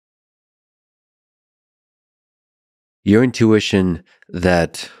your intuition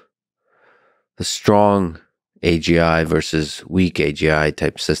that the strong AGI versus weak AGI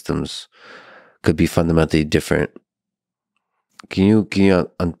type systems could be fundamentally different. Can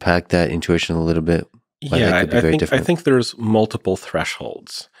you unpack that intuition a little bit? Why that could be very different? I think there's multiple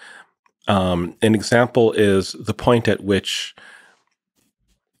thresholds. An example is the point at which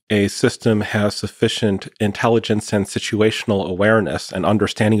a system has sufficient intelligence and situational awareness and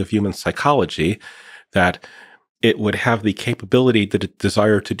understanding of human psychology that it would have the capability, the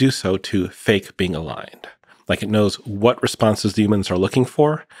desire to do so, to fake being aligned. Like it knows what responses the humans are looking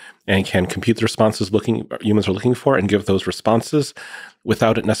for and can compute the responses humans are looking for and give those responses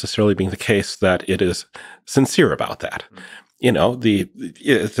without it necessarily being the case that it is sincere about that. You know,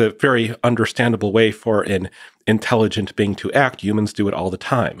 it's a very understandable way for an intelligent being to act. Humans do it all the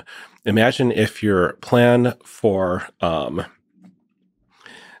time. Imagine if your plan for,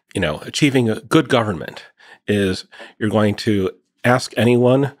 achieving a good government is you're going to ask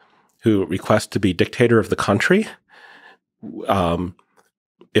anyone who requests to be dictator of the country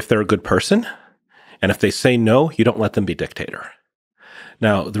if they're a good person. And if they say no, you don't let them be dictator.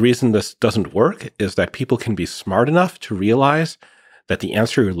 Now, the reason this doesn't work is that people can be smart enough to realize that the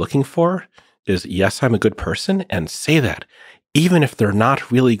answer you're looking for is, yes, I'm a good person, and say that, even if they're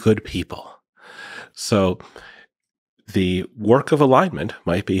not really good people. So the work of alignment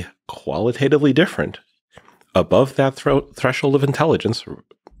might be qualitatively different above that threshold of intelligence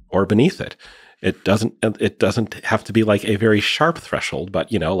or beneath it. It doesn't have to be like a very sharp threshold, but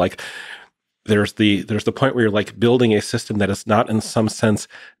there's the point where you're like building a system that is not in some sense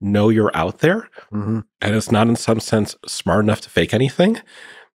know you're out there, and it's not in some sense smart enough to fake anything.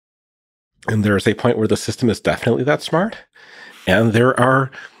 And there's a point where the system is definitely that smart. And there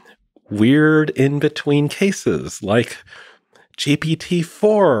are weird in-between cases like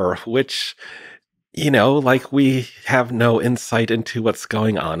GPT-4, which, we have no insight into what's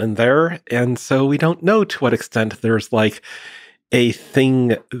going on in there. And so we don't know to what extent there's like a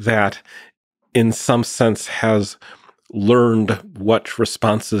thing that in some sense has learned what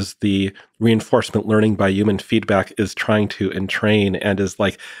responses the reinforcement learning by human feedback is trying to entrain and is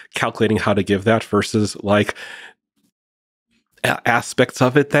like calculating how to give that versus like aspects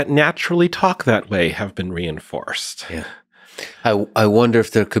of it that naturally talk that way have been reinforced. Yeah. I wonder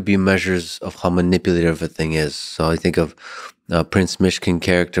if there could be measures of how manipulative a thing is. So I think of Prince Mishkin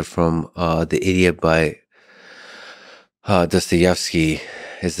character from The Idiot by Dostoevsky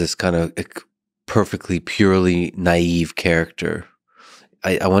is this kind of perfectly, purely naive character.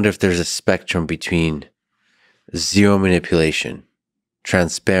 I wonder if there's a spectrum between zero manipulation,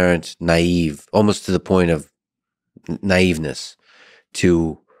 transparent, naive, almost to the point of naiveness,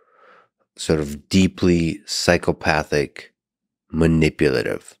 to sort of deeply psychopathic,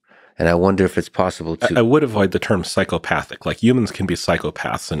 manipulative. And I wonder if it's possible to... I would avoid the term psychopathic. Like humans can be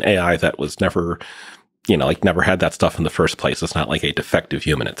psychopaths. An AI that was never, never had that stuff in the first place. It's not like a defective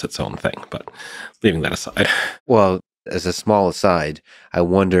human. It's its own thing. But leaving that aside. Well, as a small aside, I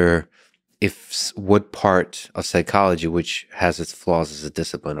wonder if what part of psychology, which has its flaws as a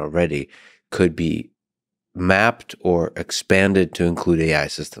discipline already, could be mapped or expanded to include AI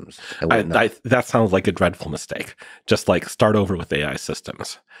systems. That sounds like a dreadful mistake. Just like start over with AI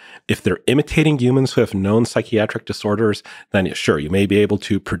systems. If they're imitating humans who have known psychiatric disorders, then sure, you may be able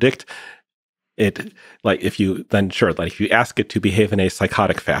to predict it. If you ask it to behave in a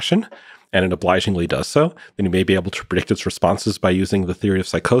psychotic fashion, and it obligingly does so, then you may be able to predict its responses by using the theory of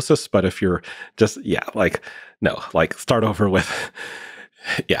psychosis. But if you're just, start over with...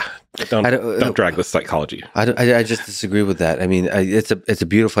 Yeah, don't drag this psychology. I just disagree with that. I mean, it's a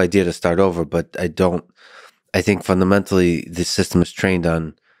beautiful idea to start over, but I think fundamentally the system is trained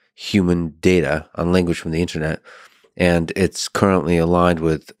on human data, on language from the internet, and it's currently aligned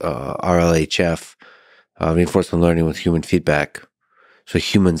with RLHF, reinforcement learning with human feedback. So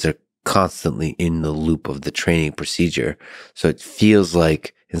humans are constantly in the loop of the training procedure. So it feels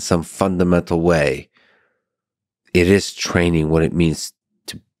like in some fundamental way, it is training what it means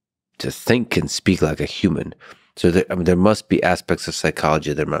to think and speak like a human. So there must be aspects of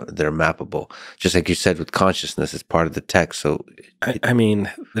psychology that are mappable. Just like you said with consciousness, it's part of the text. So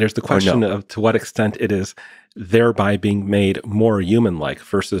there's the question of to what extent it is thereby being made more human-like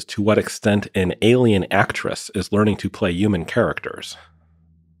versus to what extent an alien actress is learning to play human characters.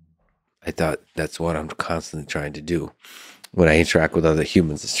 I thought that's what I'm constantly trying to do when I interact with other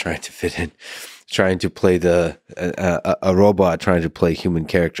humans, is trying to fit in. Trying to play a robot trying to play human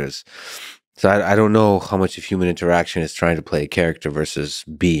characters. So I don't know how much of human interaction is trying to play a character versus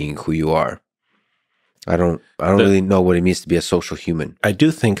being who you are. I don't really know what it means to be a social human. I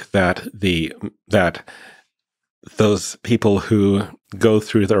do think that those people who go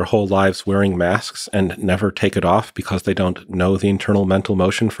through their whole lives wearing masks and never take it off because they don't know the internal mental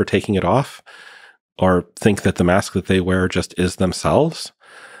motion for taking it off, or think that the mask that they wear just is themselves,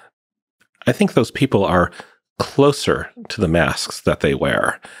 I think those people are closer to the masks that they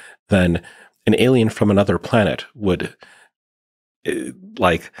wear than an alien from another planet would,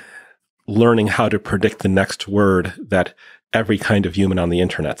 like learning how to predict the next word that every kind of human on the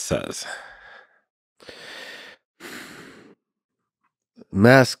internet says.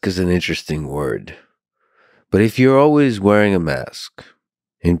 Mask is an interesting word. But if you're always wearing a mask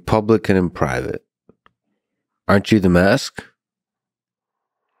in public and in private, aren't you the mask?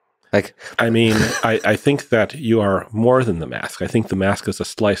 Like, I mean, I think that you are more than the mask. I think the mask is a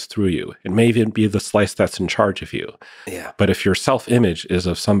slice through you. It may even be the slice that's in charge of you. yeah. But if your self-image is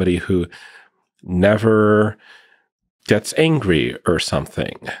of somebody who never gets angry or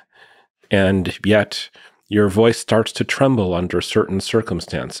something, and yet your voice starts to tremble under certain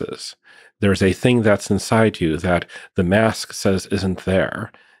circumstances, there's a thing that's inside you that the mask says isn't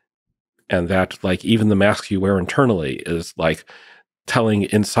there. And that, like, even the mask you wear internally is like telling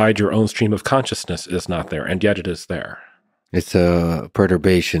inside your own stream of consciousness is not there, and yet it is there. It's a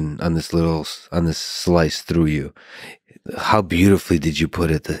perturbation on this slice through you. How beautifully did you put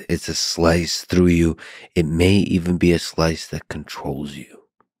it? It's a slice through you. It may even be a slice that controls you.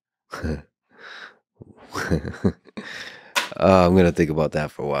 I'm going to think about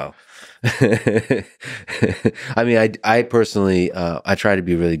that for a while. I mean, I personally, I try to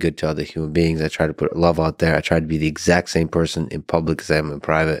be really good to other human beings. I try to put love out there. I try to be the exact same person in public as I am in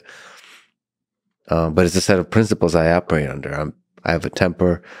private. But it's a set of principles I operate under. I have a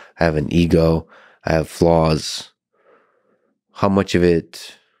temper. I have an ego. I have flaws. How much of the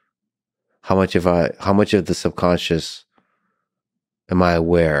subconscious am I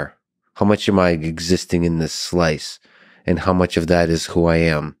aware? How much am I existing in this slice? And how much of that is who I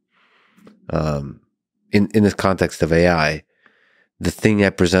am? In this context of AI, the thing I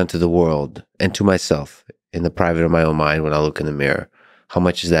present to the world and to myself in the private of my own mind when I look in the mirror, how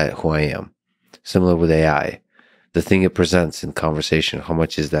much is that who I am? Similar with AI, the thing it presents in conversation, how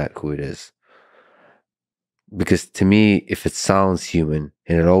much is that who it is? Because to me, if it sounds human,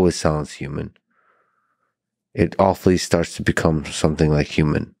 and it always sounds human, it awfully starts to become something like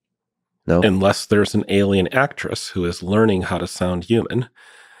human. No? Unless there's an alien actress who is learning how to sound human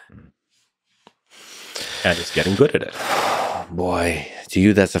and is getting good at it. Boy, to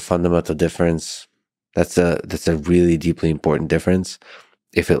you, that's a fundamental difference. That's a really deeply important difference.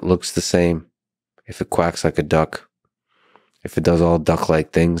 If it looks the same, if it quacks like a duck, if it does all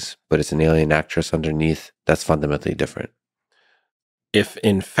duck-like things, but it's an alien actress underneath, that's fundamentally different. If,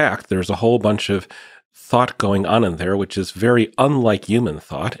 in fact, there's a whole bunch of thought going on in there, which is very unlike human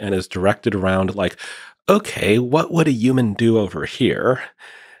thought and is directed around like, okay, what would a human do over here?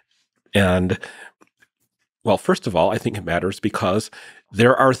 And, well, first of all, I think it matters because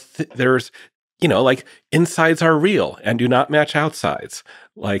there's, like insides are real and do not match outsides.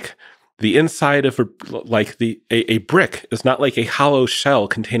 Like the inside of a brick is not like a hollow shell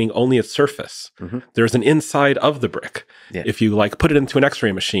containing only its surface. Mm-hmm. There's an inside of the brick. Yeah. If you like put it into an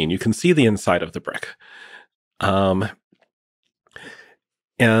X-ray machine, you can see the inside of the brick. And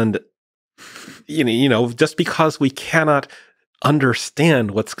just because we cannot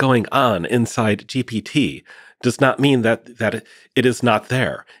understand what's going on inside GPT does not mean that it is not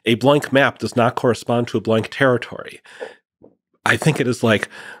there. A blank map does not correspond to a blank territory. I think it is like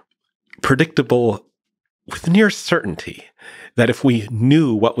predictable with near certainty that if we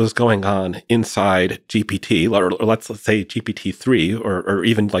knew what was going on inside GPT, or let's say GPT-3, or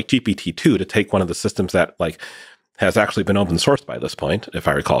even like GPT-2, to take one of the systems that like has actually been open sourced by this point, if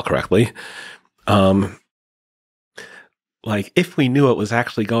I recall correctly, like if we knew what was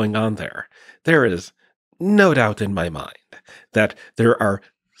actually going on there is no doubt in my mind that there are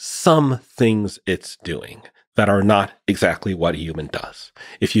some things it's doing that are not exactly what a human does.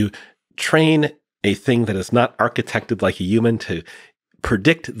 If you train a thing that is not architected like a human to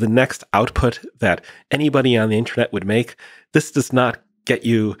predict the next output that anybody on the internet would make, this does not get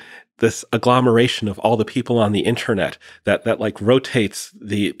you this agglomeration of all the people on the internet that like rotates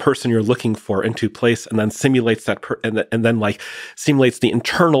the person you're looking for into place and then simulates that and then like simulates the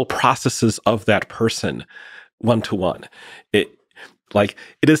internal processes of that person one to one. It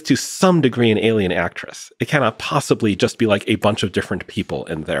is to some degree an alien actress. It cannot possibly just be like a bunch of different people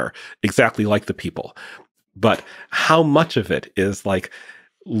in there, exactly like the people. But how much of it is like,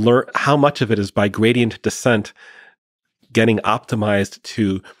 how much of it is by gradient descent getting optimized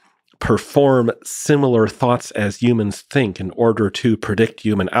to perform similar thoughts as humans think in order to predict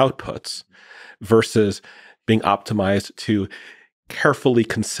human outputs versus being optimized to carefully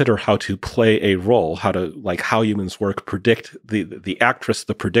consider how to play a role, how humans work, predict the actress,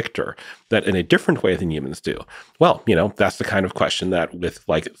 the predictor, that in a different way than humans do. Well, that's the kind of question that with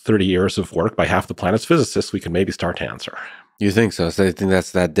 30 years of work by half the planet's physicists, we can maybe start to answer. You think so? So I think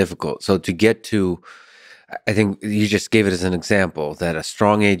that's that difficult. So to get to, I think you just gave it as an example that a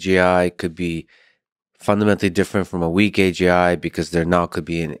strong AGI could be fundamentally different from a weak AGI because there now could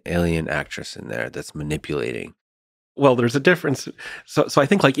be an alien actress in there that's manipulating. Well, there's a difference. So I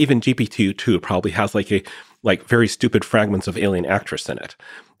think even GPT-2 probably has a very stupid fragments of alien actress in it.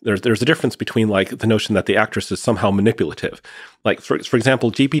 There's a difference between the notion that the actress is somehow manipulative. For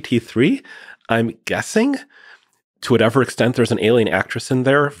example, GPT-3, I'm guessing to whatever extent there's an alien actress in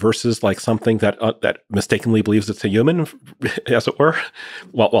there versus something that mistakenly believes it's a human, as it were,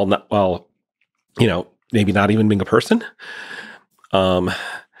 while maybe not even being a person.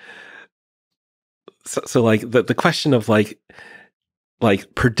 So the question of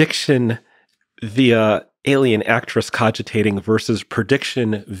prediction via alien actress cogitating versus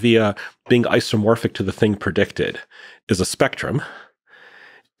prediction via being isomorphic to the thing predicted is a spectrum.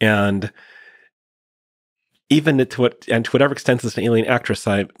 And even to whatever extent it's an alien actress,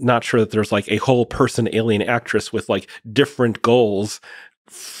 I'm not sure that there's a whole person alien actress with different goals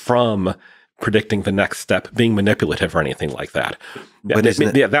from predicting the next step, being manipulative or anything like that. But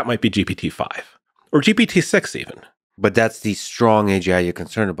that might be GPT-5 or GPT-6 even. But that's the strong AGI you're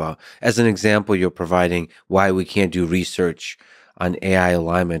concerned about. As an example, you're providing why we can't do research on AI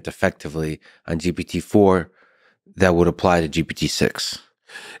alignment effectively on GPT-4 that would apply to GPT-6.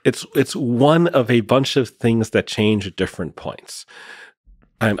 It's one of a bunch of things that change at different points.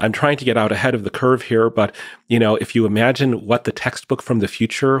 I'm trying to get out ahead of the curve here, but if you imagine what the textbook from the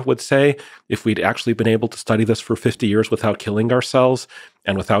future would say, if we'd actually been able to study this for 50 years without killing ourselves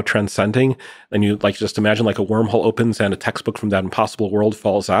and without transcending, and you just imagine a wormhole opens and a textbook from that impossible world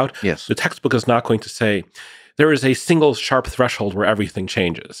falls out. Yes. The textbook is not going to say there is a single sharp threshold where everything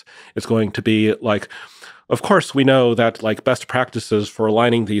changes. It's going to be of course, we know that best practices for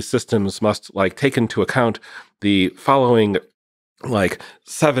aligning these systems must take into account the following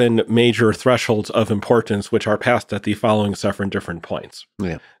 7 major thresholds of importance, which are passed at the following 7 different points.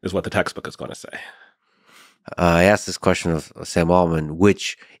 Yeah, is what the textbook is going to say. I asked this question of Sam Altman,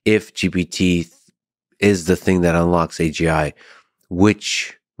 which, if GPT is the thing that unlocks AGI,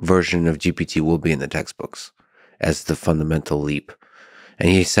 which version of GPT will be in the textbooks as the fundamental leap? And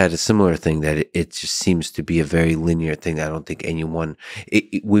he said a similar thing, that it just seems to be a very linear thing. I don't think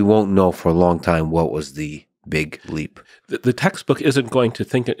we won't know for a long time what was the big leap. The textbook isn't going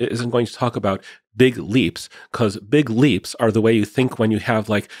to talk about big leaps, because big leaps are the way you think when you have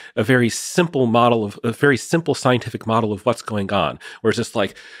a very simple scientific model of what's going on, where it's just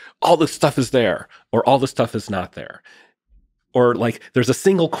all this stuff is there or all this stuff is not there. Or there's a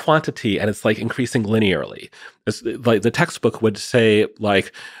single quantity and it's increasing linearly. It's the textbook would say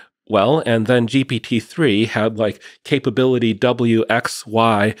well, and then GPT-3 had capability W, X,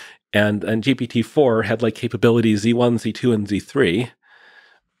 Y, and GPT-4 had capability Z1, Z2, and Z3.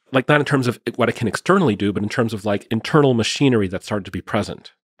 Not in terms of what it can externally do, but in terms of internal machinery that started to be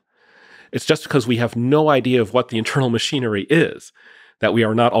present. It's just because we have no idea of what the internal machinery is that we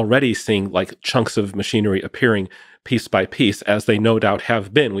are not already seeing chunks of machinery appearing piece by piece, as they no doubt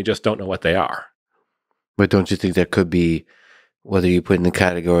have been. We just don't know what they are. But don't you think there could be, whether you put in the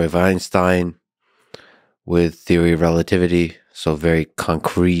category of Einstein with theory of relativity, so very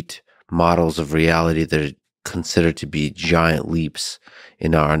concrete models of reality that are considered to be giant leaps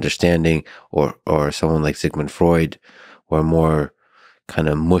in our understanding, or someone like Sigmund Freud, or more kind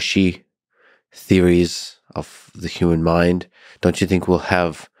of mushy theories of the human mind? Don't you think we'll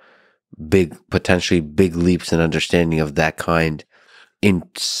have potentially big leaps in understanding of that kind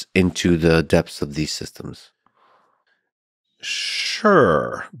into the depths of these systems?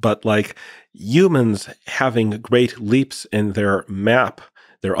 Sure, but humans having great leaps in their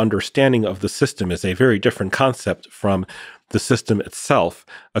understanding of the system is a very different concept from the system itself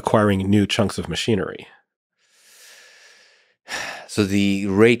acquiring new chunks of machinery. So the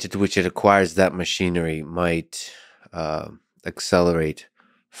rate at which it acquires that machinery might accelerate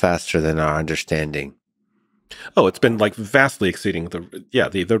faster than our understanding. Oh, it's been vastly exceeding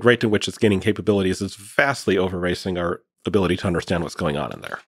the rate at which it's gaining capabilities is vastly overracing our ability to understand what's going on in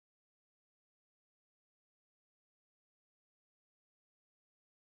there.